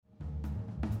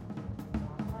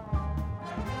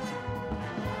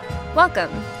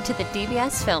Welcome to the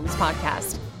DBS Films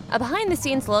Podcast, a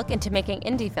behind-the-scenes look into making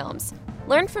indie films.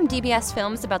 Learn from DBS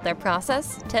Films about their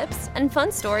process, tips, and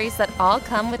fun stories that all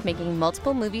come with making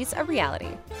multiple movies a reality.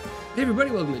 Hey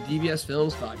everybody, welcome to DBS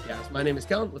Films Podcast. My name is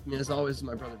Kellen. With me as always is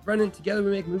my brother Brendan. Together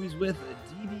we make movies with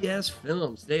DBS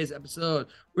Films. Today's episode,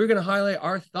 we're going to highlight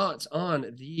our thoughts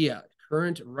on the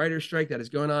current writer's strike that is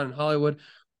going on in Hollywood,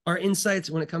 our insights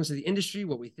when it comes to the industry,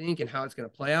 what we think, and how it's going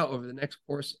to play out over the next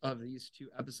course of these two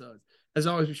episodes. As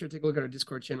always, be sure to take a look at our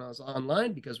Discord channels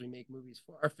online because we make movies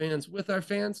for our fans with our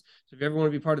fans. So if you ever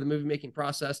want to be part of the movie making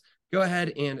process, go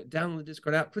ahead and download the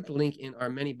Discord app, click the link in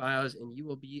our many bios, and you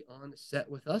will be on set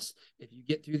with us if you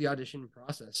get through the audition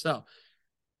process. So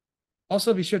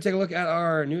also, be sure to take a look at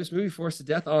our newest movie, Forced to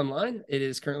Death Online. It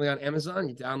is currently on Amazon.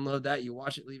 You download that, you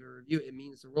watch it, leave a review. It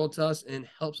means the world to us and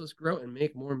helps us grow and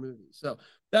make more movies. So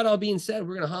that all being said,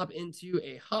 we're going to hop into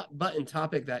a hot button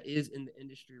topic that is in the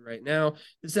industry right now.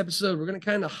 This episode, we're going to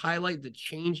kind of highlight the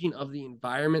changing of the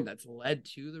environment that's led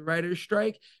to the writer's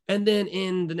strike. And then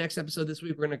in the next episode this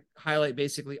week, we're going to highlight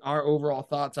basically our overall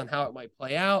thoughts on how it might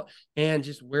play out and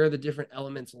just where the different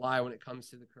elements lie when it comes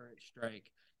to the current strike.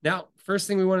 Now, first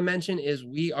thing we want to mention is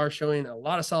we are showing a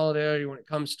lot of solidarity when it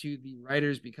comes to the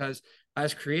writers because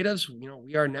as creatives,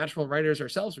 we are natural writers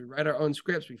ourselves. We write our own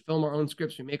scripts, we film our own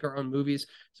scripts, we make our own movies.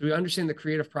 So we understand the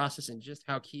creative process and just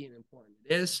how key and important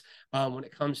it is when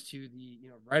it comes to the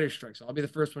writer's strike. So I'll be the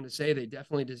first one to say they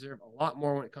definitely deserve a lot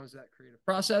more when it comes to that creative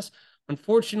process.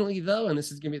 Unfortunately, though, and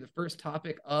this is going to be the first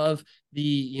topic of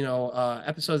the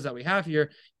episodes that we have here,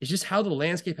 is just how the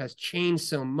landscape has changed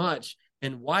so much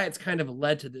and why it's kind of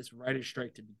led to this writer's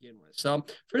strike to begin with. So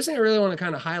first thing I really want to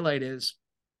kind of highlight is,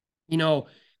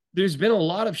 there's been a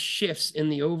lot of shifts in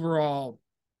the overall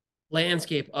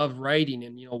landscape of writing.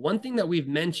 And, one thing that we've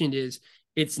mentioned is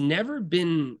it's never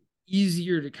been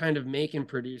easier to kind of make and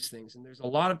produce things. And there's a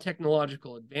lot of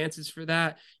technological advances for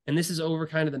that. And this is over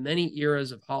kind of the many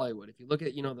eras of Hollywood. If you look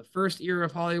at, the first era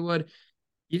of Hollywood,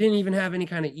 you didn't even have any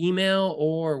kind of email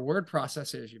or word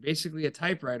processors. You're basically a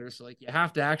typewriter. So you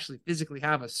have to actually physically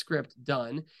have a script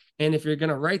done. And if you're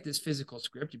going to write this physical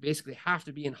script, you basically have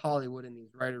to be in Hollywood in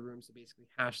these writer rooms to basically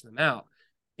hash them out.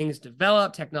 Things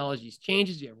develop, technologies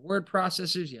changes. You have word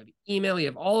processors, you have email, you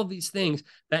have all of these things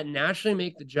that naturally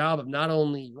make the job of not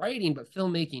only writing, but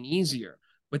filmmaking easier.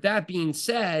 With that being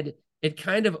said, it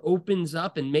kind of opens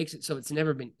up and makes it so it's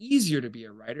never been easier to be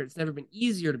a writer. It's never been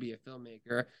easier to be a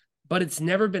filmmaker. But it's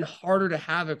never been harder to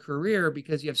have a career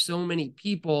because you have so many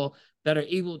people that are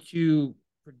able to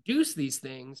produce these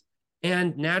things.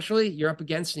 And naturally, you're up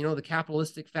against, the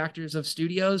capitalistic factors of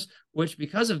studios, which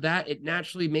because of that, it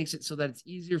naturally makes it so that it's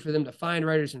easier for them to find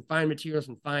writers and find materials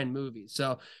and find movies.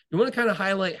 So you want to kind of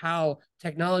highlight how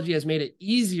technology has made it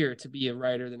easier to be a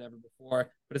writer than ever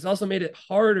before, but it's also made it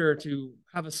harder to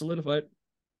have a solidified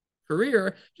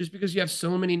career just because you have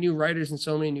so many new writers and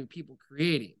so many new people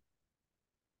creating.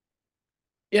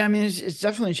 Yeah, I mean, it's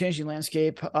definitely a changing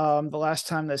landscape. The last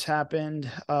time this happened,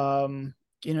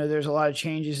 there's a lot of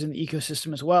changes in the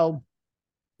ecosystem as well.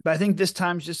 But I think this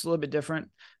time's just a little bit different.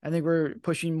 I think we're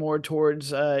pushing more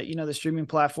towards, the streaming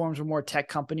platforms or more tech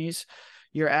companies.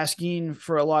 You're asking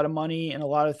for a lot of money and a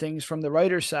lot of things from the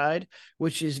writer side,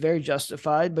 which is very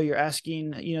justified. But you're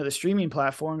asking, the streaming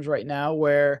platforms right now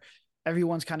where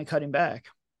everyone's kind of cutting back.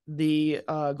 The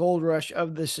gold rush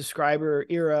of the subscriber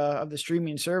era of the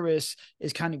streaming service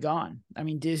is kind of gone. I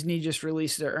mean, Disney just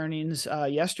released their earnings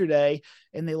yesterday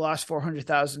and they lost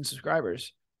 400,000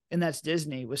 subscribers. And that's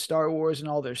Disney with Star Wars and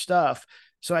all their stuff.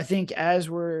 So I think as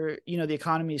we're, the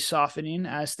economy is softening,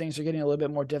 as things are getting a little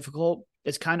bit more difficult,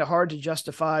 it's kind of hard to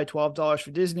justify $12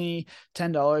 for Disney,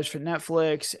 $10 for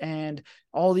Netflix, and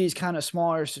all these kind of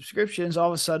smaller subscriptions. All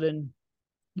of a sudden,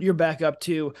 you're back up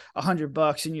to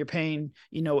 $100 and you're paying,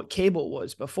 what cable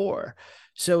was before.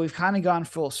 So we've kind of gone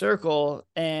full circle.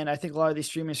 And I think a lot of these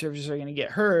streaming services are going to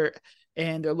get hurt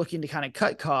and they're looking to kind of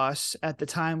cut costs at the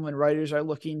time when writers are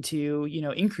looking to,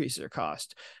 increase their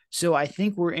cost. So I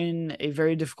think we're in a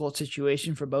very difficult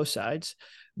situation for both sides,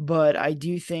 but I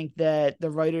do think that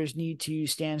the writers need to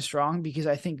stand strong because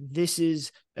I think this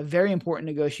is a very important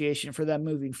negotiation for them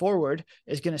moving forward.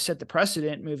 Is going to set the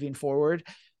precedent moving forward.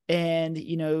 And,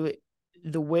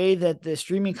 the way that the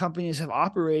streaming companies have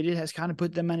operated has kind of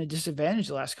put them at a disadvantage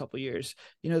the last couple of years.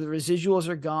 The residuals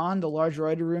are gone. The large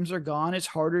writer rooms are gone. It's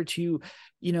harder to,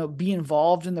 be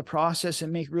involved in the process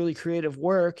and make really creative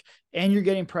work. And you're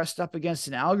getting pressed up against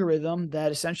an algorithm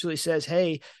that essentially says,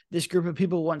 hey, this group of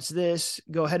people wants this,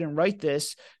 go ahead and write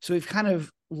this. So we've kind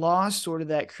of lost sort of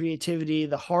that creativity,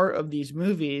 the heart of these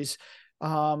movies.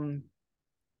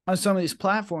 on some of these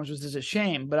platforms, which is a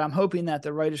shame. But I'm hoping that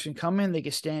the writers can come in, they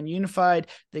can stand unified,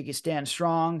 they can stand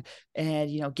strong,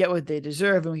 and get what they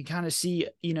deserve. And we can kind of see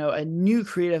a new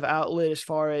creative outlet as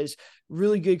far as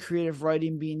really good creative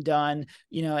writing being done,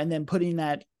 and then putting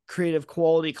that creative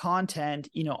quality content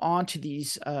onto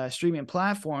these streaming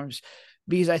platforms.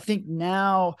 Because I think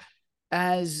now,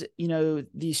 as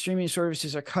these streaming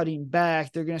services are cutting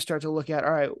back, they're going to start to look at,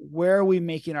 all right, where are we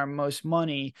making our most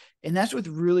money? And that's with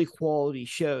really quality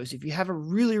shows. If you have a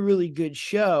really, really good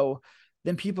show,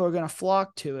 then people are going to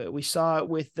flock to it. We saw it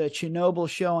with the Chernobyl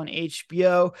show on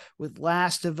HBO, with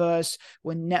Last of Us.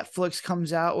 When Netflix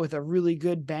comes out with a really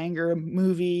good banger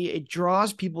movie, it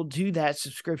draws people to that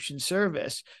subscription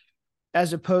service,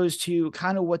 as opposed to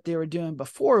kind of what they were doing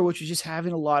before, which was just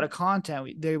having a lot of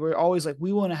content. They were always like,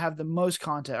 we want to have the most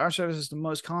content. Our service is the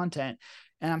most content.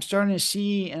 And I'm starting to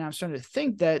see, and I'm starting to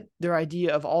think that their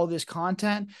idea of all this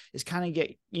content is kind of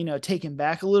get, taken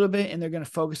back a little bit. And they're going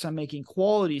to focus on making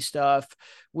quality stuff,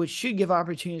 which should give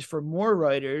opportunities for more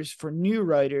writers, for new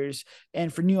writers,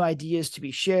 and for new ideas to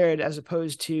be shared, as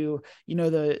opposed to,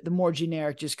 the more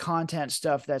generic, just content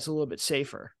stuff that's a little bit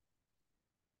safer.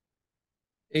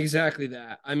 Exactly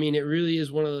that. I mean, it really is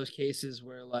one of those cases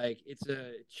where like it's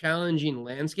a challenging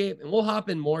landscape, and we'll hop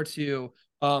in more to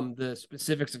the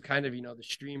specifics of kind of the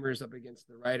streamers up against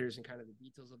the writers and kind of the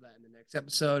details of that in the next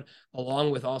episode,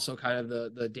 along with also kind of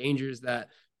the dangers that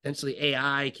potentially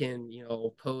AI can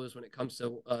pose when it comes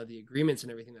to the agreements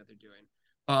and everything that they're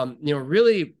doing.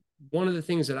 Really one of the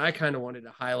things that I kind of wanted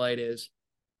to highlight is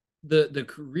the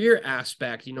career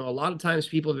aspect. A lot of times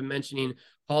people have been mentioning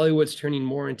Hollywood's turning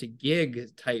more into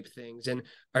gig type things. And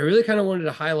I really kind of wanted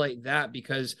to highlight that,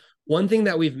 because one thing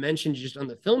that we've mentioned just on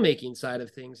the filmmaking side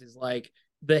of things is like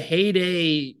the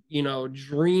heyday,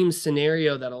 dream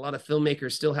scenario that a lot of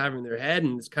filmmakers still have in their head,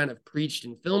 and it's kind of preached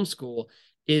in film school,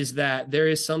 is that there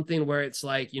is something where it's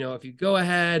like, if you go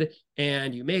ahead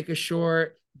and you make a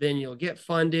short, then you'll get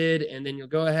funded, and then you'll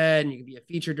go ahead and you can be a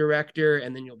feature director,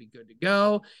 and then you'll be good to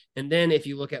go. And then if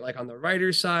you look at like on the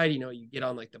writer's side, you get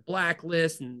on like the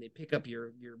blacklist and they pick up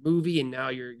your movie, and now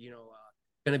you're,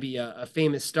 going to be a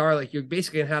famous star. Like you're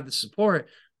basically going to have the support,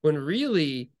 when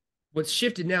really what's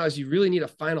shifted now is you really need a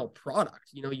final product.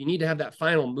 You need to have that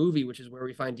final movie, which is where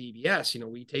we find DBS.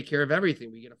 We take care of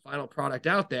everything. We get a final product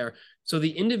out there. So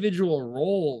the individual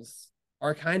roles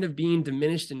are kind of being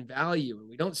diminished in value. And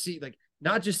we don't see, like,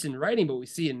 not just in writing, but we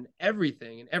see in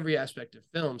everything, in every aspect of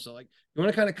film. So like, you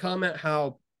want to kind of comment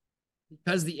how,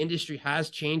 because the industry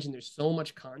has changed and there's so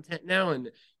much content now,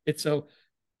 and it's so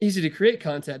easy to create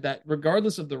content, that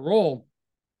regardless of the role,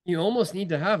 you almost need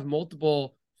to have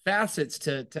multiple facets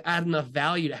to add enough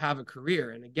value to have a career.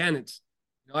 And again, it's,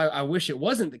 I wish it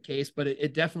wasn't the case, but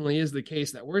it definitely is the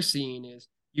case that we're seeing, is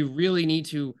you really need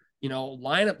to,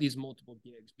 line up these multiple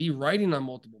gigs, be writing on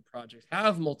multiple projects,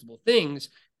 have multiple things,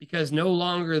 because no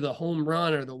longer the home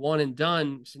run or the one and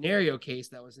done scenario case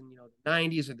that was in, the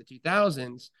 90s or the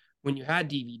 2000s, when you had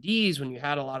DVDs, when you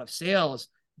had a lot of sales.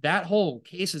 That whole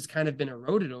case has kind of been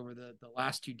eroded over the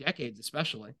last 2 decades,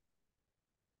 especially.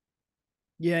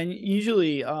 Yeah, and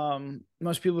usually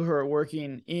most people who are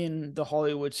working in the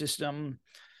Hollywood system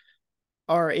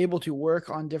are able to work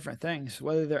on different things,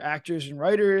 whether they're actors and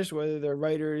writers, whether they're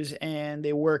writers and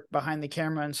they work behind the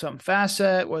camera in some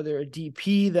facet, whether a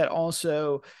DP that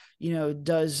also,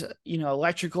 does,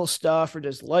 electrical stuff or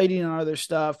does lighting and other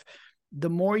stuff. The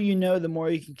more the more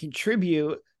you can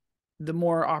contribute, the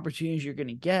more opportunities you're going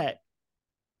to get.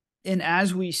 And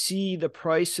as we see the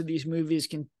price of these movies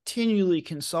continually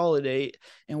consolidate,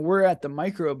 and we're at the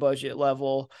micro budget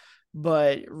level,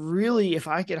 but really, if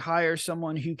I could hire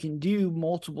someone who can do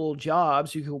multiple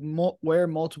jobs, who can wear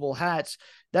multiple hats,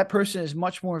 that person is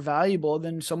much more valuable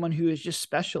than someone who is just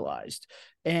specialized.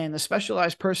 And the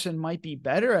specialized person might be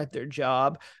better at their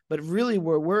job, but really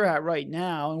where we're at right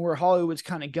now, and where Hollywood's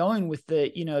kind of going with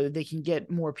they can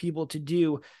get more people to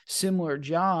do similar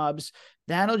jobs,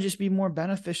 that'll just be more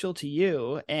beneficial to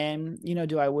you. And,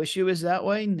 do I wish it was that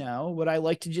way? No. Would I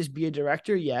like to just be a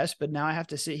director? Yes. But now I have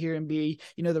to sit here and be,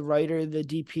 the writer, the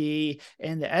DP,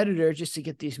 and the editor just to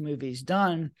get these movies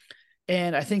done.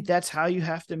 And I think that's how you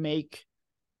have to make,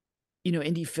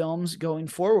 indie films going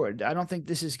forward. I don't think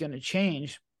this is going to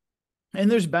change. And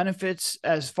there's benefits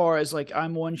as far as like,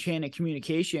 I'm one chain of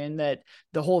communication, that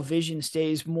the whole vision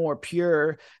stays more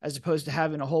pure, as opposed to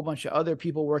having a whole bunch of other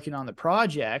people working on the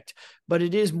project. But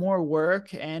it is more work,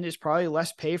 and it's probably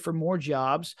less pay for more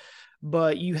jobs.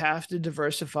 But you have to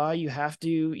diversify. You have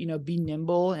to, be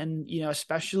nimble. And,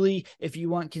 especially if you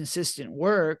want consistent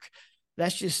work,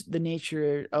 that's just the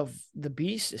nature of the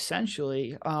beast,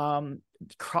 essentially.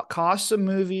 costs of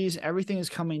movies, everything is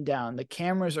coming down. The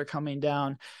cameras are coming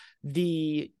down.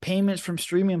 The payments from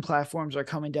streaming platforms are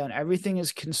coming down. Everything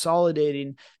is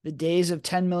consolidating. The days of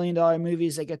 $10 million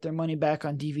movies that get their money back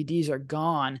on DVDs are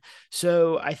gone.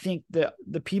 So I think the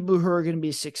people who are going to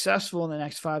be successful in the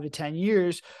next 5 to 10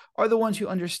 years are the ones who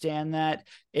understand that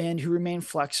and who remain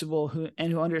flexible, who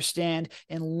understand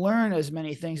and learn as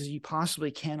many things as you possibly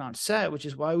can on set, which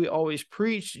is why we always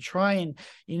preach to try and,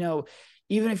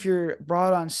 even if you're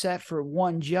brought on set for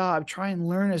one job, try and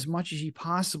learn as much as you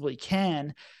possibly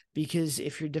can. Because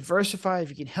if you're diversified, if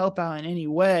you can help out in any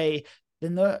way,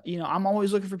 then I'm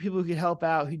always looking for people who can help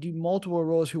out, who do multiple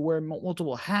roles, who wear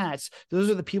multiple hats. Those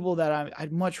are the people that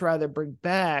I'd much rather bring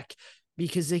back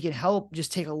because they can help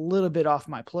just take a little bit off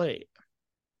my plate.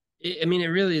 It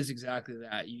really is exactly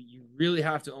that. You really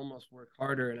have to almost work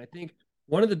harder. And I think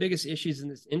one of the biggest issues in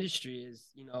this industry is,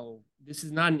 this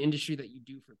is not an industry that you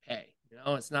do for pay.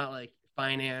 It's not like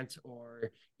finance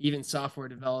or even software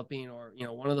developing or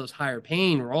one of those higher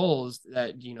paying roles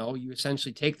that you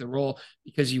essentially take the role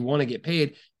because you want to get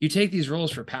paid. You take these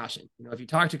roles for passion. If you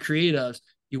talk to creatives,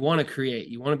 you want to create,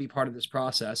 you want to be part of this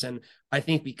process. And I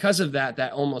think because of that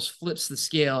almost flips the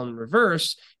scale in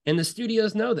reverse. And the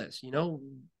studios know this. You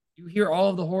hear all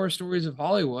of the horror stories of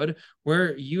Hollywood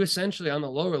where you essentially on the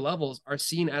lower levels are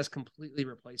seen as completely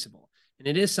replaceable. And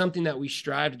it is something that we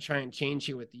strive to try and change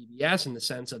here with DBS in the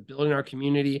sense of building our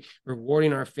community,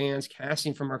 rewarding our fans,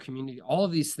 casting from our community, all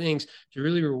of these things to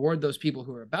really reward those people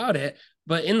who are about it.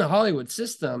 But in the Hollywood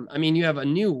system, you have a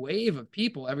new wave of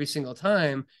people every single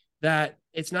time that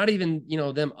it's not even,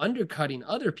 them undercutting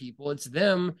other people. It's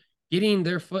them getting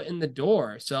their foot in the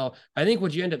door. So I think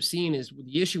what you end up seeing is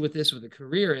the issue with this with a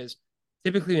career is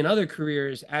typically in other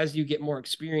careers, as you get more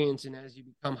experience and as you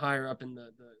become higher up in the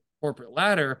corporate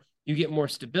ladder, you get more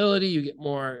stability, you get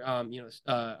more,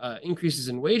 increases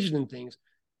in wages and things.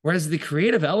 Whereas the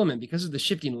creative element, because of the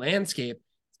shifting landscape,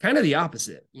 it's kind of the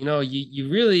opposite. You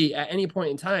really, at any point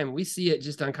in time, we see it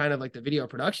just on kind of like the video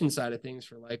production side of things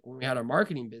for like when we had our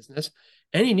marketing business,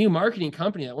 any new marketing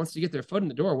company that wants to get their foot in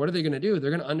the door, what are they going to do? They're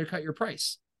going to undercut your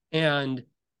price. And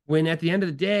when at the end of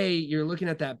the day, you're looking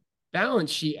at that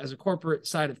balance sheet as a corporate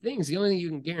side of things, the only thing you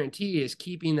can guarantee is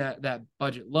keeping that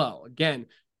budget low. Again,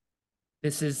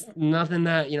 this is nothing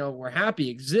that, we're happy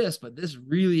exists, but this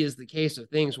really is the case of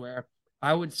things where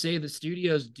I would say the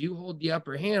studios do hold the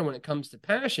upper hand when it comes to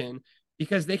passion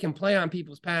because they can play on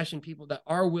people's passion, people that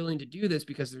are willing to do this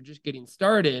because they're just getting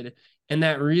started. And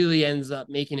that really ends up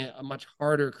making it a much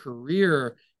harder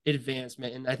career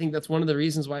advancement. And I think that's one of the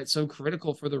reasons why it's so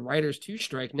critical for the writers to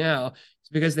strike now. It's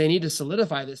because they need to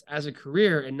solidify this as a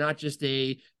career and not just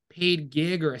a paid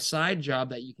gig or a side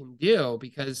job that you can do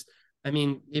because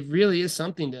it really is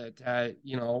something to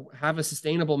have a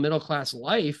sustainable middle-class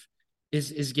life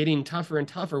is getting tougher and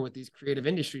tougher with these creative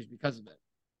industries because of it.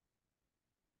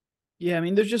 Yeah.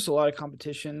 There's just a lot of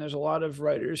competition. There's a lot of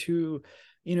writers who,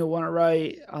 want to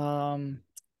write.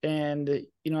 And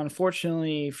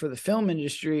unfortunately for the film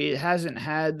industry, it hasn't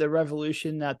had the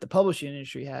revolution that the publishing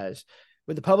industry has.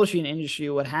 With the publishing industry,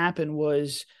 what happened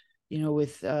was,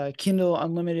 with Kindle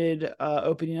Unlimited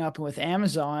opening up and with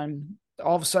Amazon,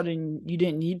 all of a sudden you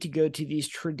didn't need to go to these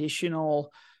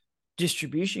traditional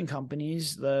distribution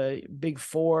companies, the big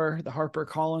four, the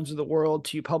HarperCollins of the world,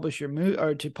 to publish your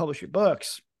to publish your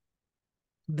books.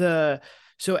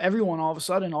 So everyone, all of a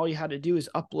sudden, all you had to do is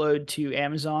upload to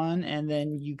Amazon, and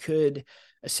then you could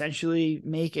essentially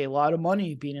make a lot of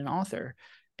money being an author.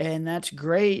 And that's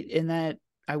great. And that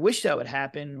I wish that would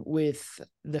happen with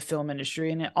the film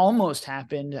industry. And it almost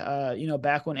happened,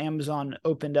 back when Amazon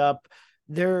opened up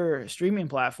their streaming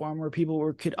platform where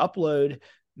people could upload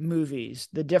movies.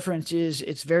 The difference is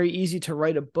it's very easy to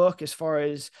write a book as far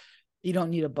as you don't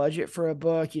need a budget for a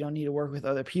book. You don't need to work with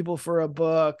other people for a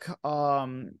book.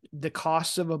 The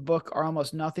costs of a book are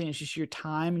almost nothing. It's just your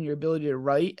time and your ability to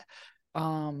write.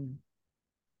 And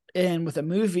with a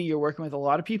movie, you're working with a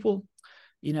lot of people.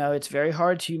 It's very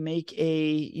hard to make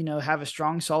have a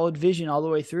strong, solid vision all the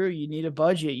way through. You need a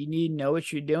budget. You need to know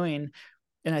what you're doing.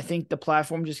 And I think the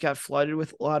platform just got flooded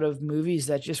with a lot of movies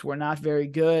that just were not very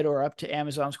good or up to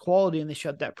Amazon's quality, and they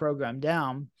shut that program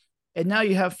down. And now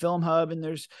you have Film Hub, and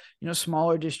there's,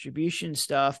 smaller distribution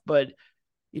stuff. But,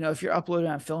 if you're uploading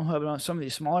on Film Hub and on some of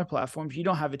these smaller platforms, you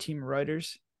don't have a team of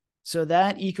writers. So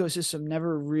that ecosystem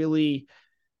never really,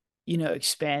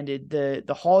 expanded.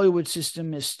 The Hollywood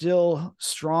system is still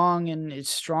strong, and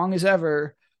it's strong as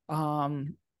ever.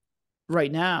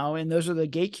 Right now, and those are the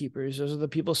gatekeepers. Those are the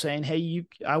people saying, hey,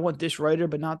 I want this writer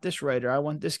but not this writer, I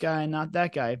want this guy and not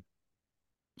that guy.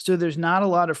 So there's not a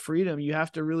lot of freedom. You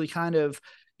have to really kind of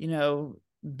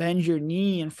bend your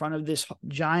knee in front of this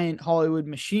giant Hollywood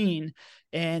machine.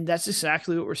 And that's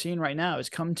exactly what we're seeing right now. It's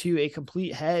come to a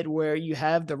complete head where you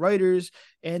have the writers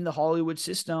and the Hollywood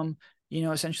system,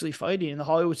 essentially fighting. And the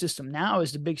Hollywood system now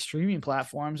is the big streaming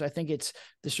platforms. I think it's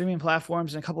the streaming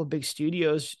platforms and a couple of big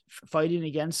studios fighting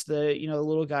against the, the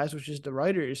little guys, which is the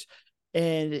writers.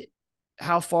 And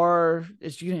how far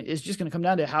it's just going to come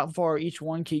down to how far each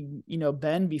one can,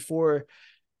 bend before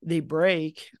they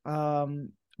break.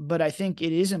 But I think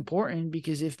it is important,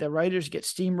 because if the writers get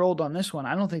steamrolled on this one,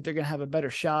 I don't think they're going to have a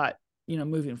better shot,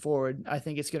 moving forward. I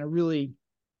think it's going to really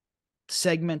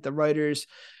segment the writers,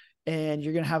 and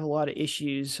you're going to have a lot of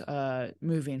issues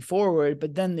moving forward.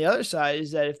 But then the other side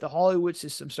is that if the Hollywood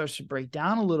system starts to break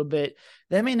down a little bit,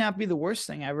 that may not be the worst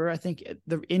thing ever. I think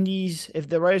the indies, if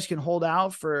the writers can hold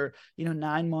out for,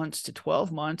 9 months to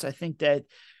 12 months, I think that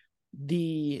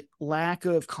the lack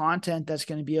of content that's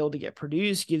going to be able to get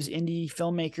produced gives indie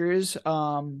filmmakers,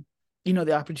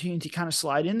 the opportunity to kind of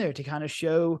slide in there, to kind of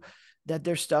show that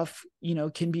their stuff,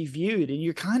 can be viewed. And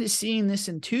you're kind of seeing this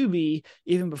in Tubi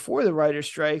even before the writer's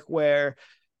strike, where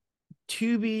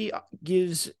Tubi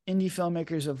gives indie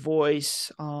filmmakers a voice.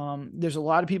 There's a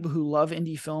lot of people who love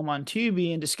indie film on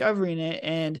Tubi and discovering it,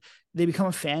 and they become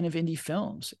a fan of indie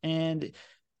films. And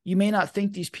you may not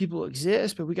think these people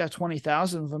exist, but we got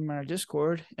 20,000 of them in our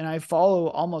Discord, and I follow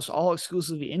almost all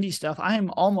exclusively indie stuff. I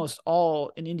am almost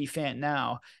all an indie fan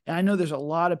now. And I know there's a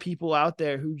lot of people out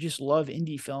there who just love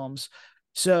indie films.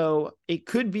 So it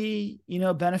could be,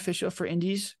 beneficial for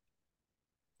indies.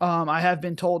 I have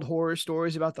been told horror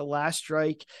stories about the last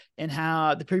strike and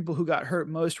how the people who got hurt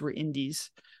most were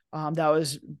indies. That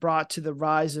was brought to the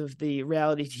rise of the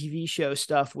reality TV show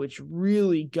stuff, which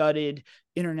really gutted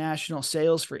international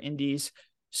sales for indies.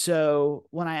 So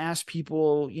when I ask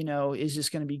people, is this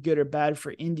going to be good or bad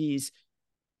for indies?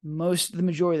 The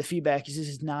majority of the feedback is this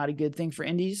is not a good thing for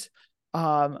indies.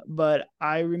 But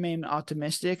I remain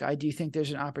optimistic. I do think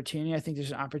there's an opportunity. I think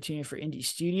there's an opportunity for indie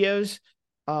studios.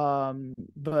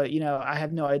 But I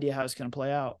have no idea how it's going to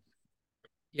play out.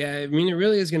 Yeah, I mean, it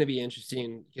really is going to be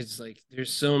interesting, because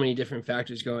there's so many different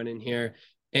factors going in here.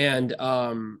 And,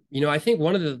 I think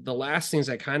one of the last things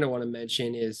I kind of want to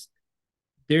mention is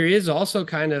there is also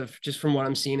kind of, just from what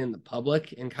I'm seeing in the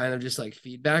public and kind of just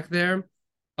feedback there,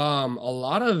 a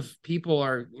lot of people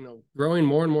are, growing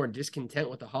more and more discontent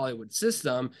with the Hollywood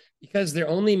system, because they're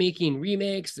only making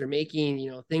remakes. They're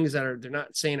making, things that they're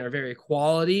not saying are very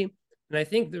quality. And I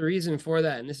think the reason for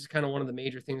that, and this is kind of one of the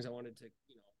major things I wanted to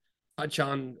touch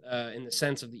on in the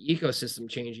sense of the ecosystem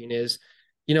changing, is,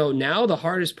 now the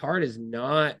hardest part is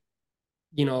not,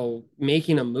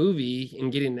 making a movie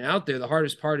and getting it out there. The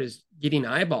hardest part is getting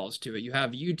eyeballs to it. You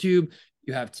have YouTube,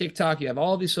 you have TikTok, you have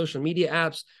all these social media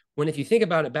apps. When, if you think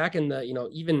about it, back in the,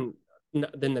 even in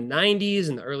the 90s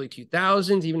and the early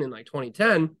 2000s, even in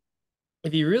 2010,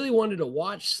 if you really wanted to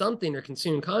watch something or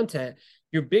consume content,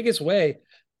 your biggest way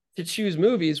to choose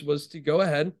movies was to go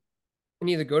ahead and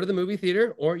either go to the movie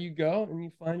theater, or you go and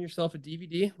you find yourself a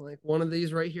DVD, like one of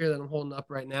these right here that I'm holding up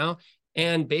right now.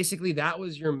 And basically that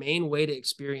was your main way to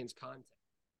experience content.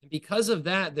 And because of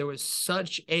that, there was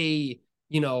such a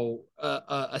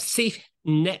safe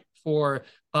net for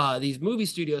these movie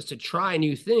studios to try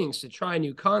new things, to try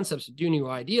new concepts, to do new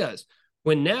ideas.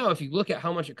 When now, if you look at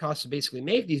how much it costs to basically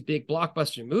make these big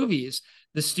blockbuster movies,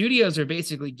 the studios are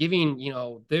basically giving,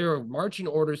 their marching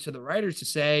orders to the writers to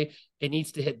say it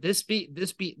needs to hit this beat,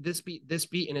 this beat, this beat, this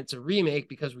beat, and it's a remake,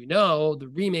 because we know the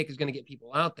remake is going to get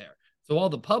people out there. So while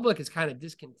the public is kind of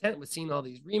discontent with seeing all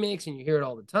these remakes, and you hear it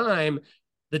all the time,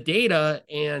 the data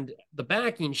and the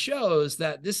backing shows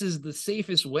that this is the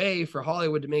safest way for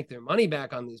Hollywood to make their money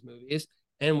back on these movies.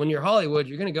 And when you're Hollywood,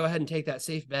 you're going to go ahead and take that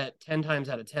safe bet 10 times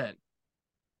out of 10.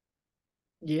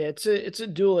 Yeah, it's a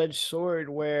dual-edged sword,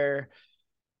 where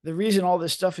the reason all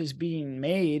this stuff is being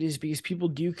made is because people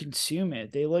do consume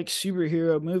it. They like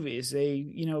superhero movies.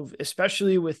 They,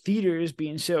 especially with theaters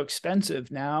being so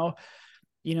expensive now,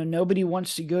 nobody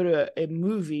wants to go to a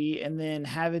movie and then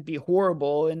have it be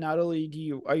horrible. And not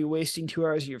only are you wasting 2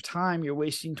 hours of your time, you're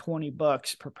wasting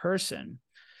 $20 per person.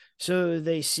 So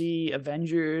they see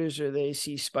Avengers, or they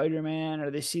see Spider-Man,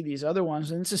 or they see these other ones,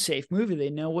 and it's a safe movie.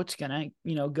 They know what's going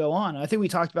to, go on. I think we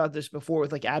talked about this before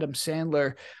with Adam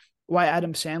Sandler. Why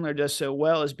Adam Sandler does so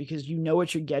well is because you know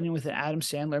what you're getting with an Adam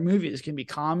Sandler movie. It's going to be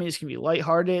comedy, it's going to be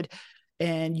lighthearted,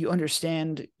 and you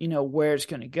understand, where it's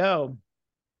going to go.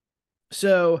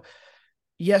 So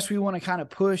yes, we want to kind of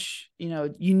push,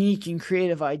 unique and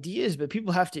creative ideas, but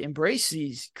people have to embrace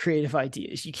these creative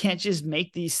ideas. You can't just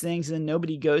make these things and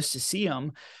nobody goes to see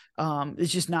them.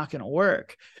 It's just not going to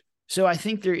work. So I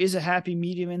think there is a happy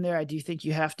medium in there. I do think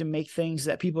you have to make things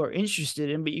that people are interested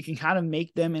in, but you can kind of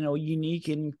make them in a unique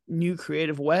and new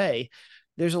creative way.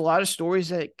 There's a lot of stories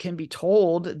that can be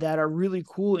told that are really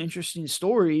cool, interesting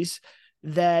stories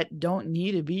that don't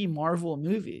need to be Marvel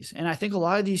movies. And I think a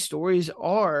lot of these stories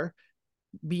are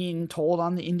being told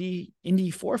on the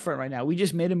indie forefront right now. We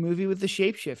just made a movie with the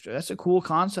Shapeshifter. That's a cool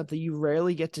concept that you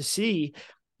rarely get to see.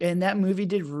 And that movie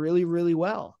did really, really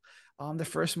well. The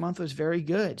first month was very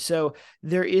good. So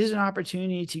there is an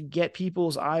opportunity to get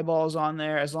people's eyeballs on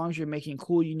there as long as you're making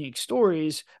cool, unique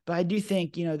stories. But I do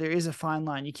think, there is a fine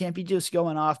line. You can't be just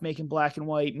going off making black and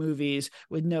white movies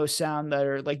with no sound that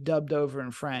are like dubbed over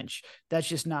in French. That's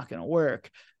just not going to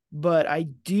work. But I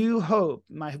do hope,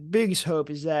 my biggest hope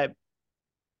is that,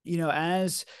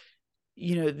 as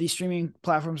these streaming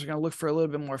platforms are going to look for a little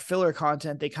bit more filler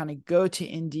content, they kind of go to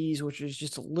indies, which is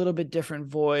just a little bit different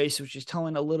voice, which is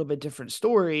telling a little bit different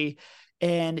story.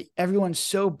 And everyone's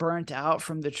so burnt out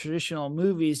from the traditional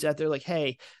movies that they're like,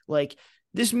 hey, like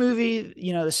this movie,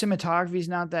 the cinematography is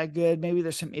not that good. Maybe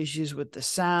there's some issues with the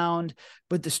sound,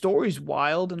 but the story's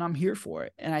wild and I'm here for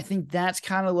it. And I think that's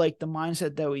kind of like the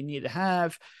mindset that we need to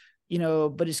have,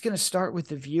 but it's going to start with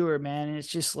the viewer, man. And it's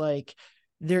just like,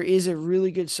 there is a really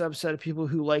good subset of people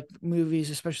who like movies,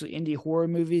 especially indie horror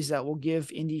movies, that will give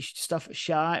indie stuff a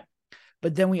shot.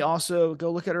 But then we also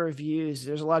go look at our reviews.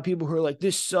 There's a lot of people who are like,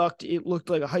 this sucked. It looked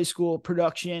like a high school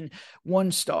production,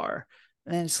 1 star.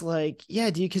 And it's like, yeah,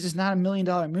 dude, because it's not $1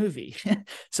 million movie.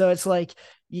 So it's like,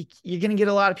 you're going to get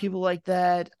a lot of people like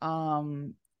that.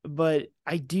 But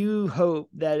I do hope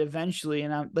that eventually,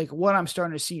 and I'm like, what I'm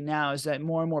starting to see now is that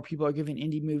more and more people are giving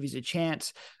indie movies a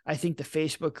chance. I think the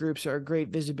Facebook groups are a great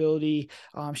visibility.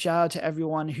 Shout out to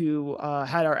everyone who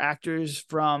had our actors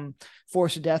from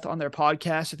Force of Death on their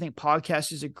podcast. I think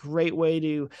podcast is a great way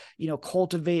to,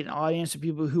 cultivate an audience of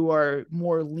people who are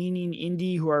more leaning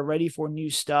indie, who are ready for new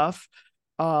stuff.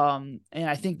 And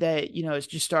I think that, it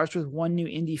just starts with one new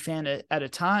indie fan at a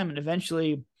time. And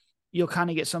eventually you'll kind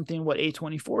of get something what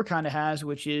A24 kind of has,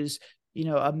 which is,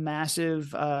 a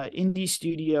massive indie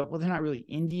studio. Well, they're not really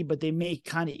indie, but they make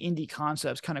kind of indie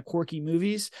concepts, kind of quirky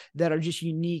movies that are just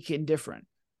unique and different.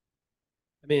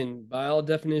 I mean, by all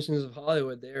definitions of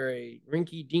Hollywood, they're a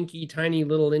rinky-dinky, tiny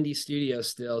little indie studio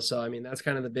still. So, I mean, that's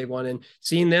kind of the big one. And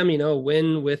seeing them,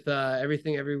 win with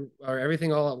everything everywhere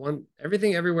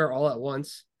all at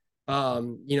once,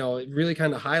 it really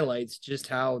kind of highlights just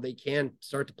how they can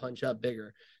start to punch up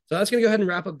bigger. So that's going to go ahead and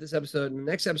wrap up this episode. In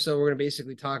the next episode, we're going to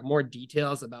basically talk more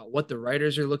details about what the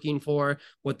writers are looking for,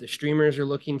 what the streamers are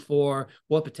looking for,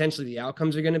 what potentially the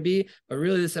outcomes are going to be. But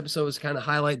really, this episode was kind of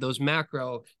highlight those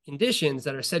macro conditions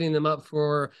that are setting them up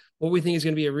for what we think is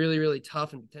going to be a really, really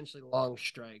tough and potentially long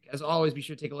strike. As always, be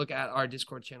sure to take a look at our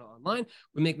Discord channel online.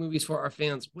 We make movies for our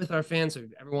fans, with our fans. So if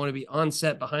you ever want to be on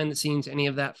set, behind the scenes, any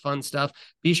of that fun stuff,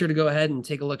 be sure to go ahead and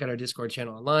take a look at our Discord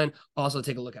channel online. Also,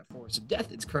 take a look at Force of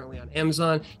Death. It's currently on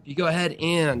Amazon. If you go ahead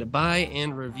and buy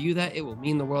and review that, it will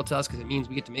mean the world to us because it means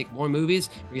we get to make more movies.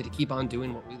 We get to keep on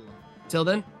doing what we love. Until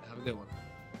then,